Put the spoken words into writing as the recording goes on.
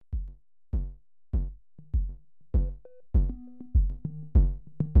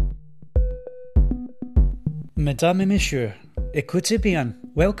Mesdames et messieurs, écoutez bien.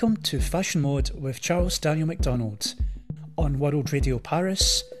 Welcome to Fashion Mode with Charles Daniel MacDonald on World Radio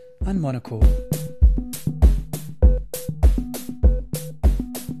Paris and Monaco.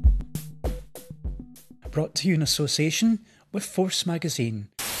 Brought to you in association with Force Magazine.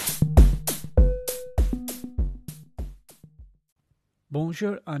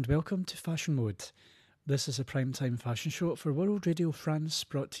 Bonjour and welcome to Fashion Mode. This is a primetime fashion show for World Radio France,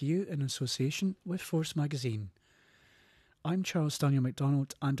 brought to you in association with Force Magazine. I'm Charles Daniel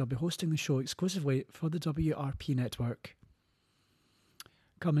MacDonald and I'll be hosting the show exclusively for the WRP network.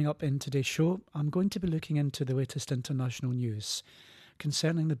 Coming up in today's show, I'm going to be looking into the latest international news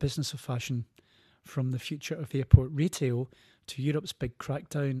concerning the business of fashion, from the future of airport retail to Europe's big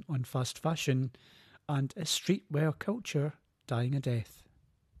crackdown on fast fashion, and is streetwear culture dying a death?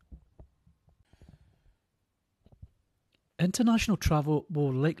 International travel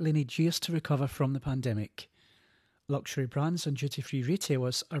will likely need years to recover from the pandemic. Luxury brands and duty-free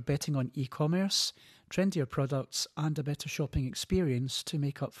retailers are betting on e-commerce, trendier products and a better shopping experience to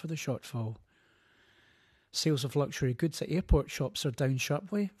make up for the shortfall. Sales of luxury goods at airport shops are down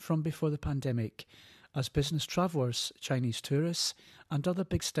sharply from before the pandemic, as business travellers, Chinese tourists and other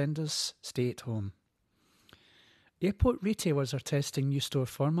big spenders stay at home. Airport retailers are testing new store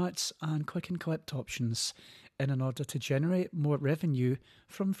formats and click-and-collect options in order to generate more revenue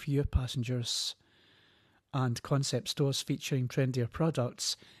from fewer passengers. And concept stores featuring trendier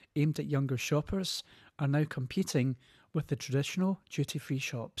products aimed at younger shoppers are now competing with the traditional duty-free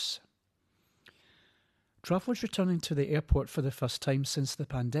shops. Travellers returning to the airport for the first time since the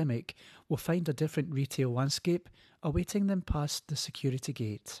pandemic will find a different retail landscape awaiting them past the security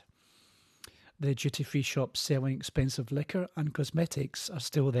gate. The duty-free shops selling expensive liquor and cosmetics are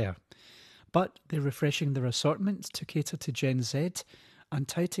still there, but they're refreshing their assortment to cater to Gen Z and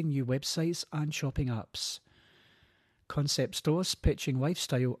touting new websites and shopping apps. Concept stores pitching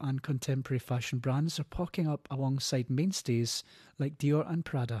lifestyle and contemporary fashion brands are popping up alongside mainstays like Dior and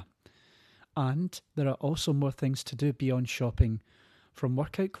Prada. And there are also more things to do beyond shopping, from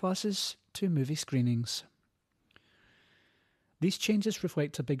workout classes to movie screenings. These changes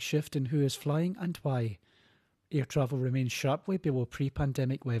reflect a big shift in who is flying and why. Air travel remains sharply below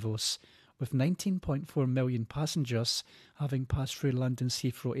pre-pandemic levels, with 19.4 million passengers having passed through London's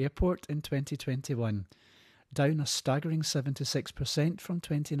Heathrow Airport in 2021, down a staggering 76% from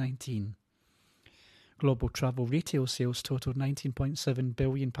 2019. Global travel retail sales totaled £19.7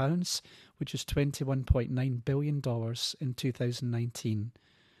 billion, which is $21.9 billion in 2019.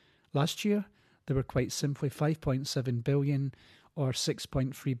 Last year, they were quite simply $5.7 billion or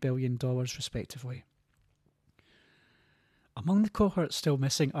 $6.3 billion respectively. Among the cohorts still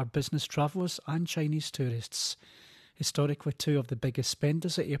missing are business travellers and Chinese tourists, historically two of the biggest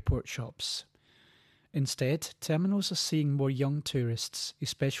spenders at airport shops. Instead, terminals are seeing more young tourists,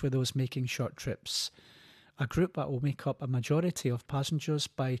 especially those making short trips, a group that will make up a majority of passengers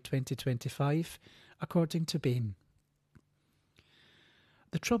by 2025, according to Bain.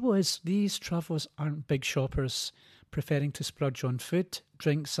 The trouble is, these travellers aren't big shoppers, preferring to splurge on food,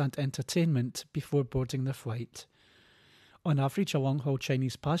 drinks and entertainment before boarding their flight. On average, a long-haul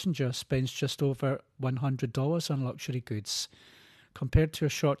Chinese passenger spends just over $100 on luxury goods, compared to a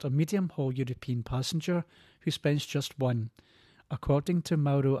short or medium-haul European passenger who spends just $1, according to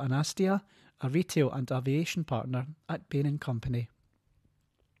Mauro Anastia, a retail and aviation partner at Bain & Company.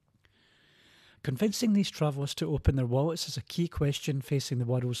 Convincing these travellers to open their wallets is a key question facing the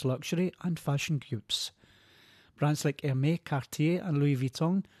world's luxury and fashion groups. Brands like Hermès, Cartier and Louis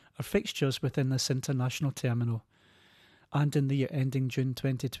Vuitton are fixtures within this international terminal. And in the year ending June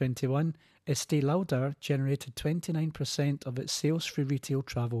 2021, Estée Lauder generated 29% of its sales through retail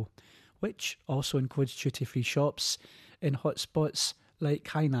travel, which also includes duty-free shops in hotspots like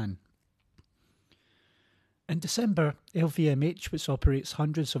Hainan. In December, LVMH, which operates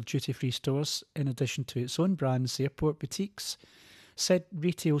hundreds of duty-free stores in addition to its own brands' airport boutiques, said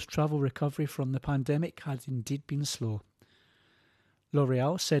retail's travel recovery from the pandemic had indeed been slow.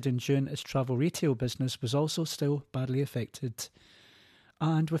 L'Oréal said in June its travel retail business was also still badly affected.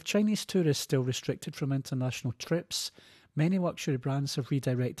 And with Chinese tourists still restricted from international trips, many luxury brands have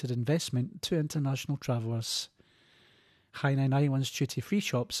redirected investment to international travellers. Hainan Island's duty-free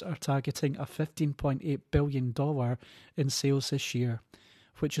shops are targeting a $15.8 billion in sales this year,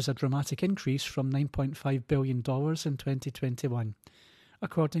 which is a dramatic increase from $9.5 billion in 2021,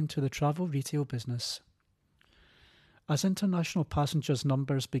 according to the travel retail business. As international passengers'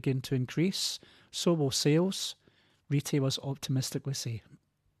 numbers begin to increase, so will sales, retailers optimistically say.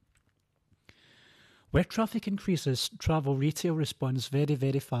 Where traffic increases, travel retail responds very,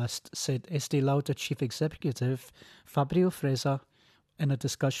 very fast, said Estee Lauder Chief Executive Fabio Frezza in a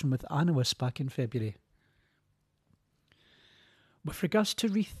discussion with analysts back in February. With regards to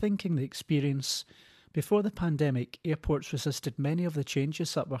rethinking the experience, before the pandemic, airports resisted many of the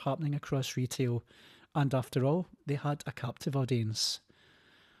changes that were happening across retail, and after all, they had a captive audience.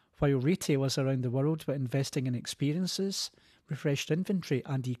 While retailers around the world were investing in experiences, refreshed inventory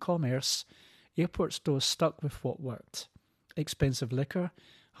and e-commerce, airport stores stuck with what worked: expensive liquor,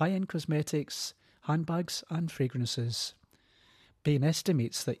 high-end cosmetics, handbags and fragrances. Bain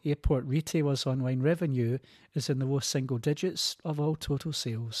estimates that airport retailers' online revenue is in the low single digits of all total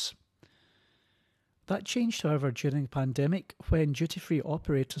sales. That changed, however, during the pandemic, when duty-free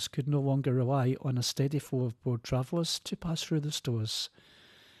operators could no longer rely on a steady flow of board travellers to pass through the stores.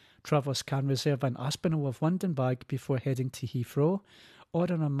 Travellers can reserve an Aspinall of London bag before heading to Heathrow,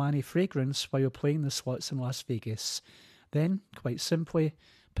 order a Armani fragrance while playing the slots in Las Vegas, then, quite simply,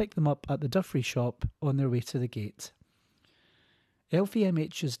 pick them up at the Duffrey shop on their way to the gate.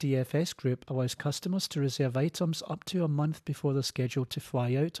 LVMH's DFS group allows customers to reserve items up to a month before they're scheduled to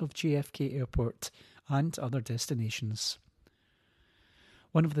fly out of JFK Airport and other destinations.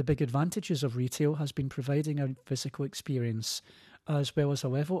 One of the big advantages of retail has been providing a physical experience, as well as a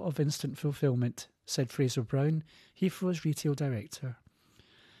level of instant fulfilment, said Fraser Brown, Heathrow's retail director.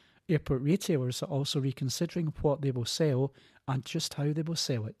 Airport retailers are also reconsidering what they will sell and just how they will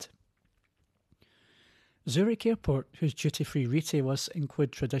sell it. Zurich Airport, whose duty-free retailers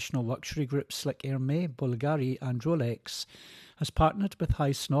include traditional luxury groups like Hermès, Bulgari and Rolex, has partnered with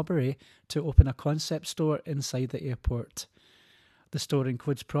High Snobbery to open a concept store inside the airport. The store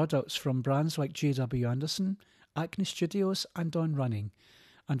includes products from brands like J.W. Anderson, Acne Studios and On Running,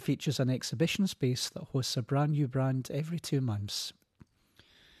 and features an exhibition space that hosts a brand new brand every 2 months.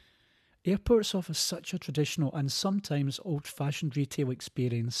 Airports offer such a traditional and sometimes old-fashioned retail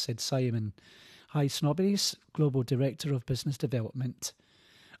experience, said Simon, High Snobbery's Global Director of Business Development.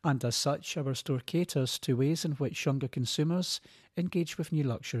 And as such, our store caters to ways in which younger consumers engage with new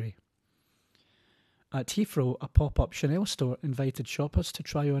luxury. At Heathrow, a pop-up Chanel store invited shoppers to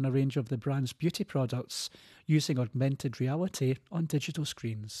try on a range of the brand's beauty products using augmented reality on digital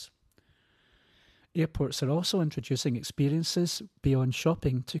screens. Airports are also introducing experiences beyond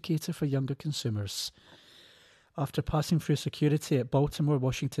shopping to cater for younger consumers. After passing through security at Baltimore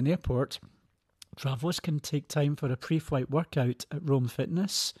Washington Airport, travellers can take time for a pre-flight workout at Rome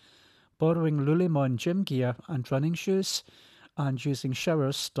Fitness, borrowing Lululemon gym gear and running shoes, and using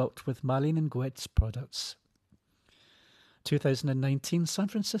showers stocked with Malin & Goetz products. 2019 San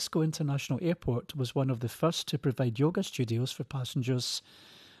Francisco International Airport was one of the first to provide yoga studios for passengers,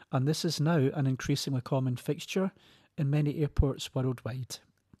 and this is now an increasingly common fixture in many airports worldwide.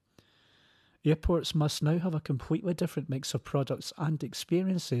 Airports must now have a completely different mix of products and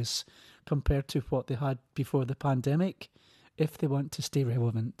experiences compared to what they had before the pandemic if they want to stay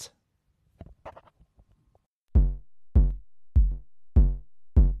relevant.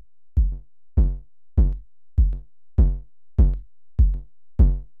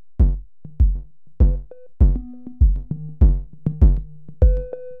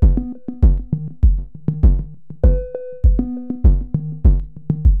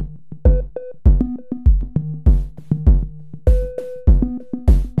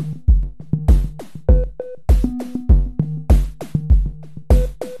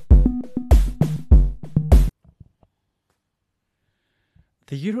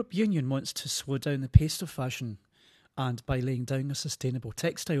 The Europe Union wants to slow down the pace of fashion, and by laying down a sustainable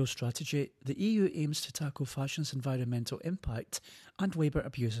textile strategy, the EU aims to tackle fashion's environmental impact and labour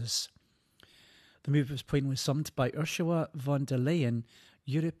abuses. The move was plainly summed by Ursula von der Leyen,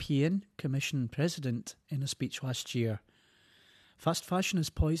 European Commission President, in a speech last year. Fast fashion is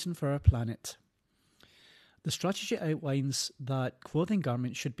poison for our planet. The strategy outlines that clothing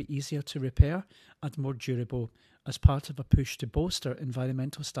garments should be easier to repair and more durable as part of a push to bolster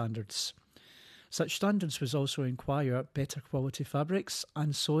environmental standards. Such standards would also require better quality fabrics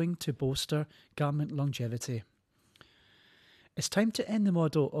and sewing to bolster garment longevity. It's time to end the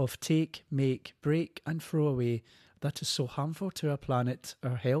model of take, make, break and throw away that is so harmful to our planet,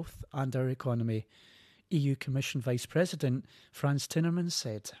 our health and our economy, EU Commission Vice President Frans Timmermans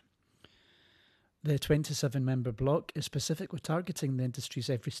said. The 27-member bloc is specifically targeting the industry's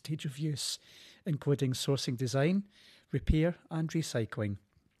every stage of use, including sourcing design, repair and recycling.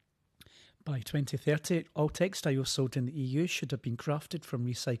 By 2030, all textiles sold in the EU should have been crafted from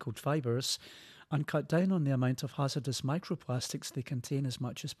recycled fibres and cut down on the amount of hazardous microplastics they contain as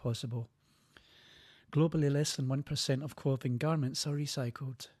much as possible. Globally, less than 1% of clothing garments are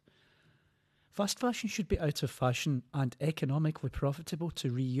recycled. Fast fashion should be out of fashion and economically profitable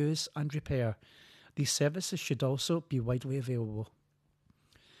to reuse and repair. These services should also be widely available.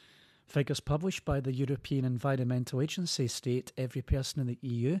 Figures published by the European Environmental Agency state every person in the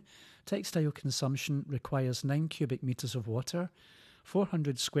EU textile consumption requires 9 cubic metres of water,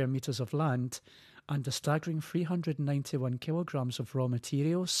 400 square metres of land, and a staggering 391 kilograms of raw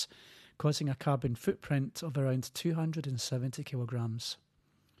materials, causing a carbon footprint of around 270 kilograms.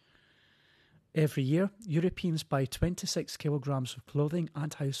 Every year, Europeans buy 26 kilograms of clothing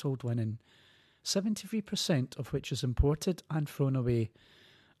and household linen, 73% of which is imported and thrown away,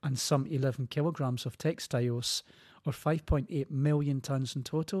 and some 11 kilograms of textiles, or 5.8 million tonnes in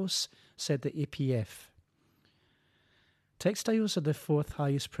totals, said the APF. Textiles are the fourth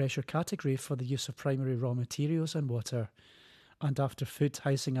highest pressure category for the use of primary raw materials and water, and after food,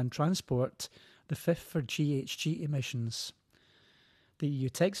 housing and transport, the fifth for GHG emissions. The EU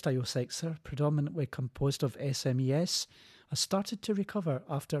textile sector, predominantly composed of SMEs, has started to recover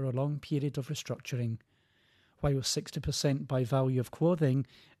after a long period of restructuring, while 60% by value of clothing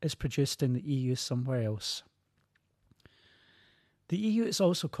is produced in the EU somewhere else. The EU is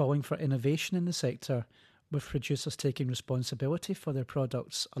also calling for innovation in the sector, with producers taking responsibility for their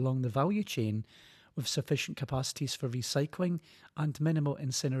products along the value chain with sufficient capacities for recycling and minimal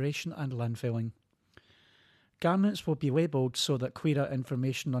incineration and landfilling. Garments will be labelled so that clearer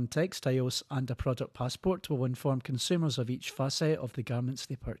information on textiles and a product passport will inform consumers of each facet of the garments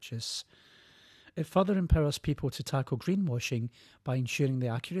they purchase. It further empowers people to tackle greenwashing by ensuring the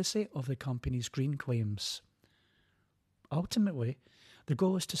accuracy of the company's green claims. Ultimately, the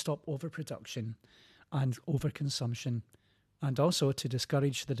goal is to stop overproduction and overconsumption, and also to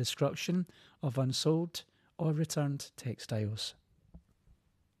discourage the destruction of unsold or returned textiles.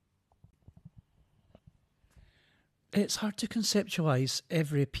 It's hard to conceptualise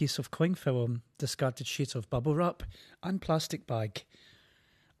every piece of cling film, discarded sheet of bubble wrap and plastic bag,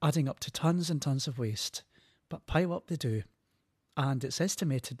 adding up to tons and tons of waste, but pile up they do. And it's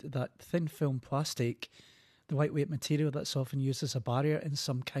estimated that thin film plastic, the lightweight material that's often used as a barrier in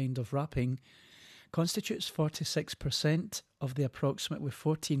some kind of wrapping, constitutes 46% of the approximately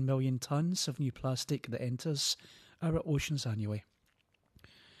 14 million tonnes of new plastic that enters our oceans annually.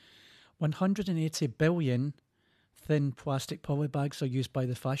 180 billion thin plastic polybags are used by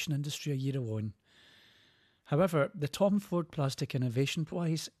the fashion industry a year alone. However, the Tom Ford Plastic Innovation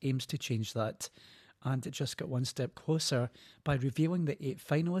Prize aims to change that, and it just got one step closer by revealing the 8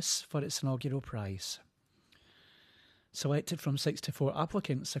 finalists for its inaugural prize. Selected from 64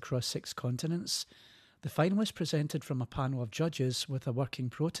 applicants across 6 continents, the finalists presented from a panel of judges with a working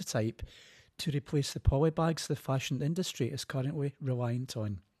prototype to replace the polybags the fashion industry is currently reliant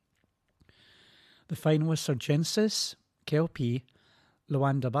on. The finalists are Genesis, KLP,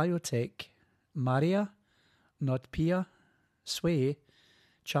 Luanda Biotech, Maria, Notpia, Sway,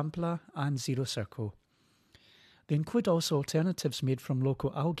 Champla and Zero Circle. They include also alternatives made from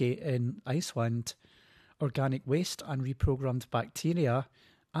local algae in Iceland, organic waste and reprogrammed bacteria,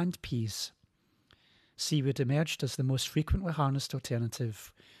 and peas. Seaweed emerged as the most frequently harnessed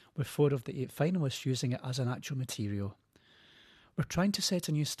alternative, with 4 of the 8 finalists using it as an actual material. We're trying to set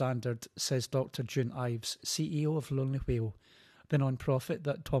a new standard, says Dr. June Ives, CEO of Lonely Whale, the non-profit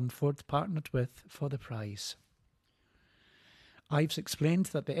that Tom Ford partnered with for the prize. Ives explained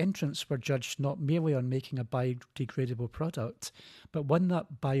that the entrants were judged not merely on making a biodegradable product, but one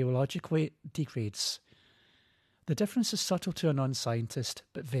that biologically degrades. The difference is subtle to a non-scientist,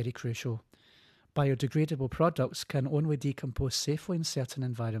 but very crucial. Biodegradable products can only decompose safely in certain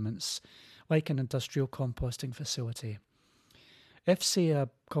environments, like an industrial composting facility. If, say, a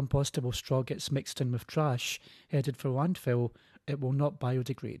compostable straw gets mixed in with trash headed for landfill, it will not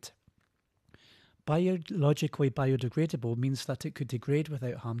biodegrade. Biologically biodegradable means that it could degrade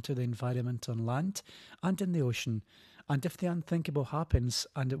without harm to the environment on land and in the ocean, and if the unthinkable happens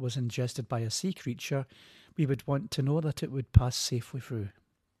and it was ingested by a sea creature, we would want to know that it would pass safely through.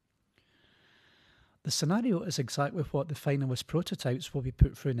 The scenario is exactly what the finalist prototypes will be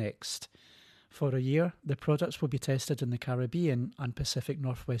put through next. For a year, the products will be tested in the Caribbean and Pacific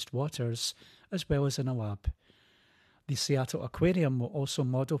Northwest waters, as well as in a lab. The Seattle Aquarium will also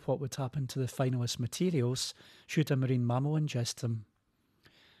model what would happen to the finalist materials should a marine mammal ingest them.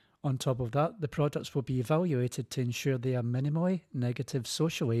 On top of that, the products will be evaluated to ensure they are minimally negative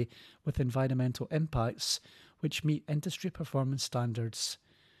socially with environmental impacts which meet industry performance standards.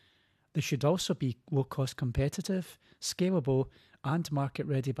 They should also be low-cost competitive, scalable and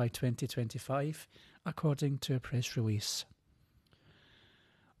market-ready by 2025, according to a press release.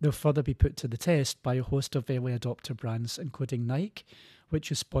 They'll further be put to the test by a host of early adopter brands, including Nike,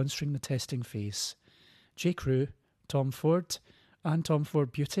 which is sponsoring the testing phase, J.Crew, Tom Ford, and Tom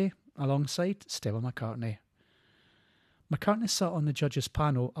Ford Beauty, alongside Stella McCartney. McCartney sat on the judges'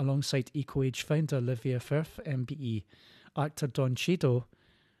 panel alongside EcoAge founder Olivia Firth, MBE, actor Don Cheadle,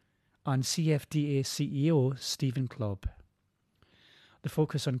 and CFDA CEO Stephen Klobb. The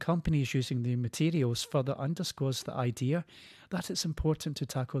focus on companies using the materials further underscores the idea that it's important to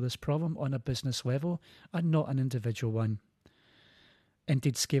tackle this problem on a business level and not an individual one.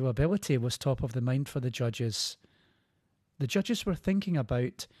 Indeed, scalability was top of the mind for the judges. The judges were thinking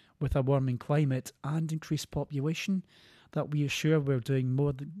about, with a warming climate and increased population, that we assure we're doing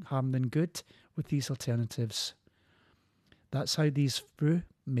more harm than good with these alternatives. That's how these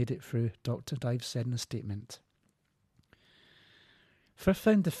made it through, Dr. Dive said in a statement. Firth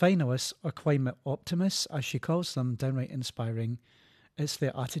found the finalists, or climate optimists, as she calls them, downright inspiring. It's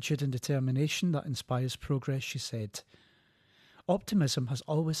their attitude and determination that inspires progress, she said. Optimism has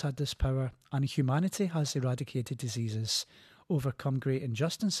always had this power, and humanity has eradicated diseases, overcome great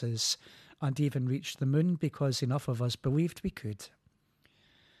injustices, and even reached the moon because enough of us believed we could.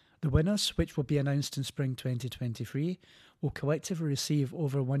 The winners, which will be announced in spring 2023, will collectively receive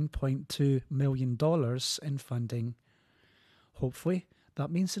over $1.2 million in funding. Hopefully, that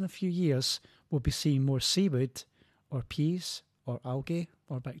means in a few years we'll be seeing more seaweed, or peas, or algae,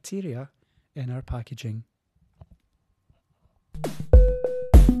 or bacteria in our packaging.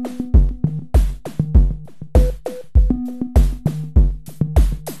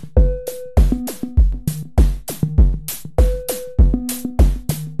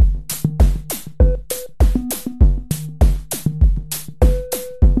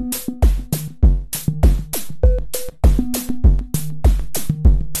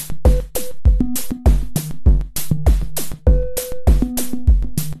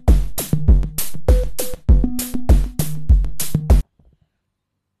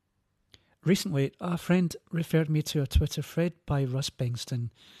 Recently, a friend referred me to a Twitter thread by Russ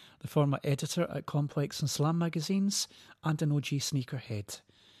Bengtsson, the former editor at Complex and Slam magazines and an OG sneakerhead.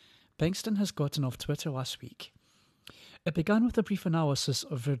 Bengtsson has gotten off Twitter last week. It began with a brief analysis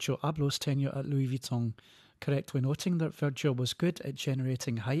of Virgil Abloh's tenure at Louis Vuitton, correctly noting that Virgil was good at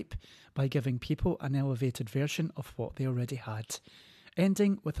generating hype by giving people an elevated version of what they already had,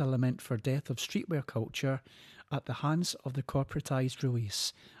 ending with a lament for death of streetwear culture at the hands of the corporatised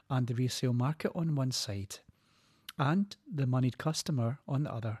release and the resale market on one side, and the moneyed customer on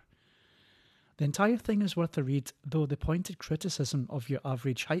the other. The entire thing is worth a read, though the pointed criticism of your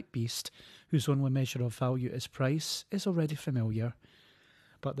average hype beast, whose only measure of value is price, is already familiar.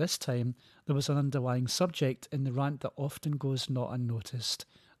 But this time, there was an underlying subject in the rant that often goes not unnoticed,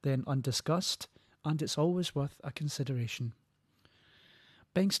 then undiscussed, and it's always worth a consideration.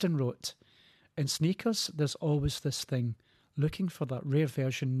 Bengtsson wrote, "In sneakers, there's always this thing, looking for that rare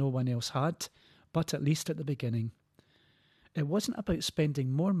version no one else had, but at least at the beginning. It wasn't about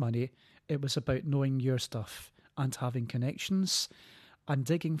spending more money, it was about knowing your stuff and having connections and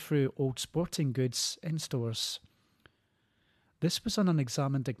digging through old sporting goods in stores." This was an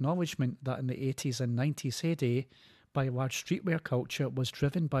unexamined acknowledgement that in the 80s and 90s heyday, by large streetwear culture was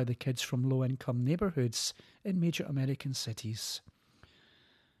driven by the kids from low-income neighbourhoods in major American cities.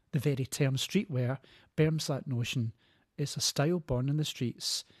 The very term streetwear bears that notion. It's a style born in the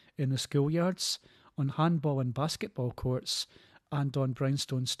streets, in the schoolyards, on handball and basketball courts, and on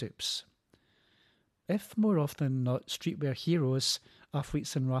brownstone stoops. If more often than not streetwear heroes,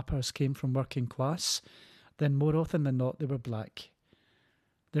 athletes and rappers came from working class, then more often than not they were black.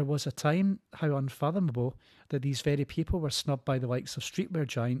 There was a time, how unfathomable, that these very people were snubbed by the likes of streetwear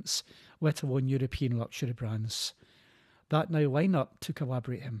giants, let alone European luxury brands. That now line up to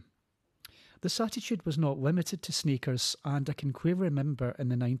collaborate him. This attitude was not limited to sneakers, and I can clearly remember in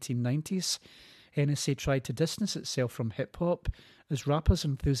the 1990s, Hennessy tried to distance itself from hip-hop as rappers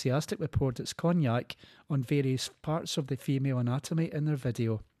enthusiastically poured its cognac on various parts of the female anatomy in their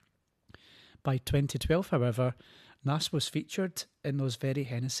video. By 2012, however, Nas was featured in those very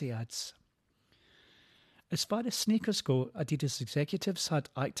Hennessy ads. As far as sneakers go, Adidas executives had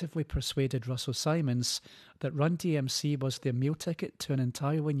actively persuaded Russell Simons that Run DMC was their meal ticket to an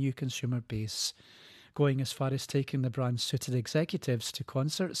entirely new consumer base, going as far as taking the brand's suited executives to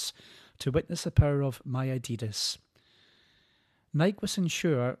concerts to witness the power of My Adidas. Nike was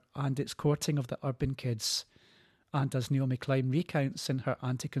unsure and its courting of the urban kids, and as Naomi Klein recounts in her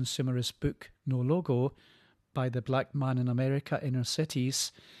anti-consumerist book No Logo, by the Black Man in America Inner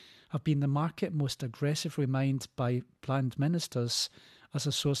Cities, have been the market most aggressively mined by planned ministers as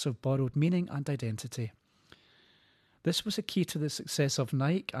a source of borrowed meaning and identity. This was a key to the success of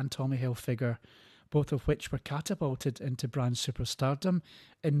Nike and Tommy Hilfiger, both of which were catapulted into brand superstardom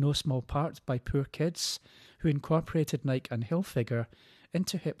in no small part by poor kids who incorporated Nike and Hilfiger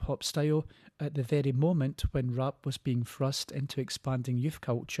into hip-hop style at the very moment when rap was being thrust into expanding youth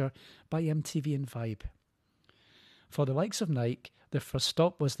culture by MTV and Vibe. For the likes of Nike, their first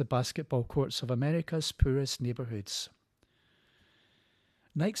stop was the basketball courts of America's poorest neighbourhoods.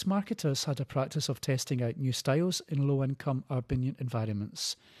 Nike's marketers had a practice of testing out new styles in low-income urban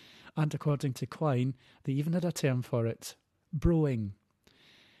environments, and according to Klein, they even had a term for it: broing.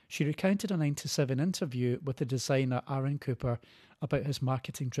 She recounted a 1997 interview with the designer Aaron Cooper about his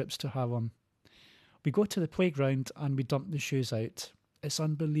marketing trips to Harlem. We go to the playground and we dump the shoes out. It's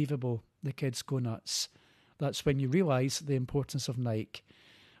unbelievable. The kids go nuts. That's when you realise the importance of Nike.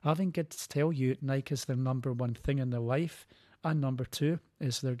 Having kids tell you Nike is their number one thing in their life, and number two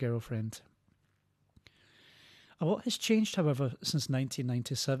is their girlfriend. A lot has changed, however, since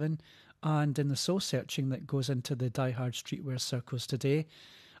 1997, and in the soul-searching that goes into the die-hard streetwear circles today,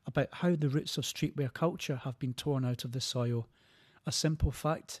 about how the roots of streetwear culture have been torn out of the soil, a simple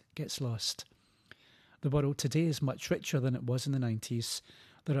fact gets lost. The world today is much richer than it was in the 90s.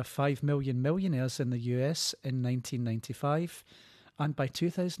 There are 5 million millionaires in the US in 1995, and by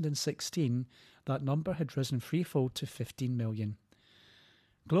 2016, that number had risen threefold to 15 million.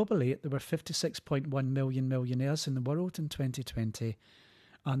 Globally, there were 56.1 million millionaires in the world in 2020,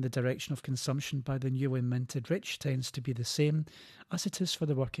 and the direction of consumption by the newly minted rich tends to be the same as it is for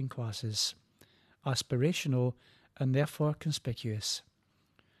the working classes: aspirational and therefore conspicuous.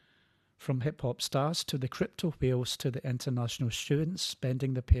 From hip-hop stars to the crypto whales to the international students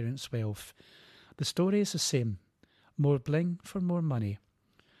spending their parents' wealth, the story is the same: more bling for more money.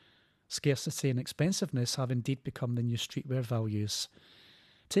 Scarcity and expensiveness have indeed become the new streetwear values.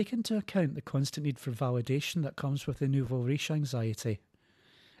 Take into account the constant need for validation that comes with the nouveau riche anxiety,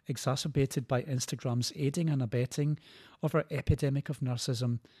 exacerbated by Instagram's aiding and abetting of our epidemic of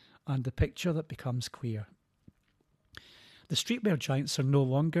narcissism and the picture that becomes queer. The streetwear giants are no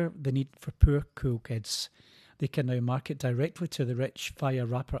longer the need for poor, cool kids. They can now market directly to the rich via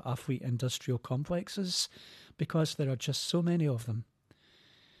rapper-athlete industrial complexes because there are just so many of them.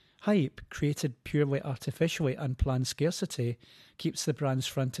 Hype, created purely artificially and planned scarcity, keeps the brands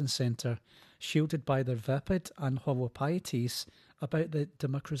front and centre, shielded by their vapid and hollow pieties about the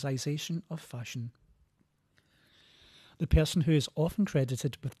democratisation of fashion. The person who is often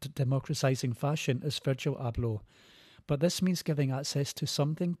credited with democratising fashion is Virgil Abloh, but this means giving access to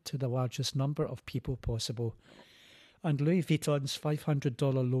something to the largest number of people possible. And Louis Vuitton's $500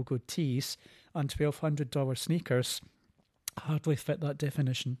 logoed tees and $1,200 sneakers hardly fit that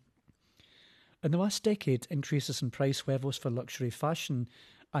definition. In the last decade, increases in price levels for luxury fashion,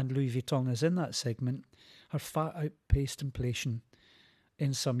 and Louis Vuitton is in that segment, have far outpaced inflation,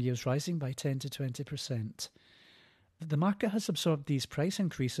 in some years rising by 10 to 20%. The market has absorbed these price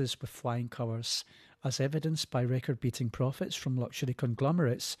increases with flying colours, as evidenced by record-beating profits from luxury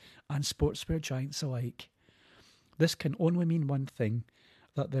conglomerates and sportswear giants alike. This can only mean one thing: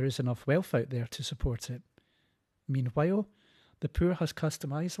 that there is enough wealth out there to support it. Meanwhile, the poor, has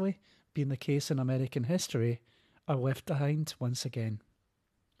customizably been the case in American history, are left behind once again.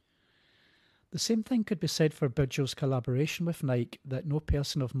 The same thing could be said for Virgil's collaboration with Nike that no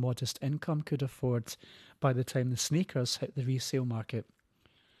person of modest income could afford by the time the sneakers hit the resale market.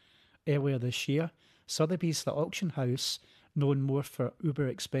 Earlier this year, Sotheby's, the auction house, known more for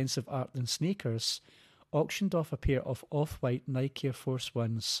uber-expensive art than sneakers, auctioned off a pair of off-white Nike Air Force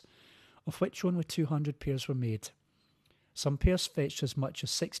Ones, of which only 200 pairs were made. Some pairs fetched as much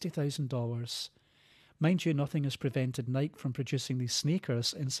as $60,000. Mind you, nothing has prevented Nike from producing these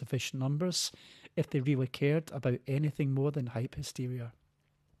sneakers in sufficient numbers if they really cared about anything more than hype hysteria.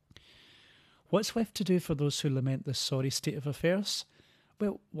 What's left to do for those who lament this sorry state of affairs?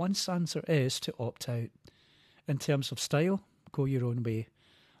 Well, one answer is to opt out. In terms of style, go your own way.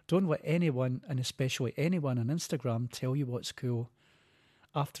 Don't let anyone, and especially anyone on Instagram, tell you what's cool.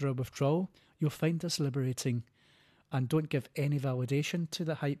 After a withdrawal, you'll find this liberating. And don't give any validation to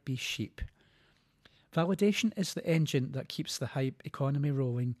the hype-beast sheep. Validation is the engine that keeps the hype economy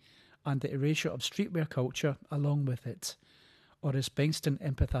rolling, and the erasure of streetwear culture along with it. Or as Bengtson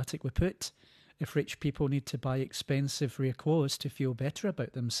empathetically put, if rich people need to buy expensive rare clothes to feel better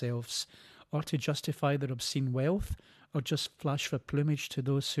about themselves, or to justify their obscene wealth, or just flash for plumage to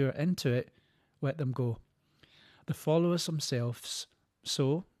those who are into it, let them go. The followers themselves,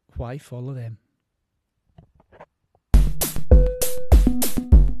 so why follow them?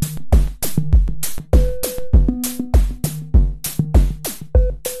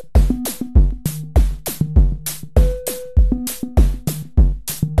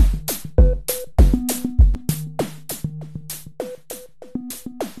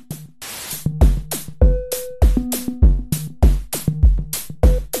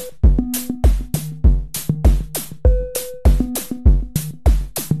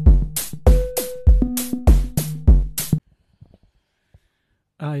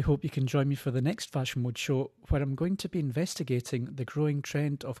 I hope you can join me for the next Fashion Mode show, where I'm going to be investigating the growing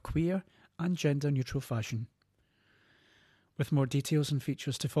trend of queer and gender-neutral fashion. With more details and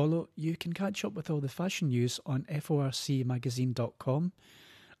features to follow, you can catch up with all the fashion news on forcmagazine.com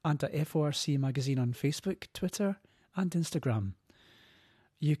and at FORC Magazine on Facebook, Twitter and Instagram.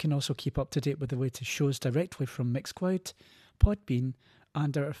 You can also keep up to date with the latest shows directly from Mixcloud, Podbean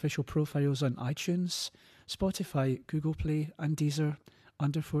and our official profiles on iTunes, Spotify, Google Play and Deezer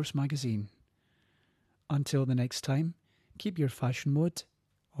under Force Magazine. Until the next time, keep your fashion mode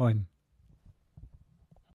on.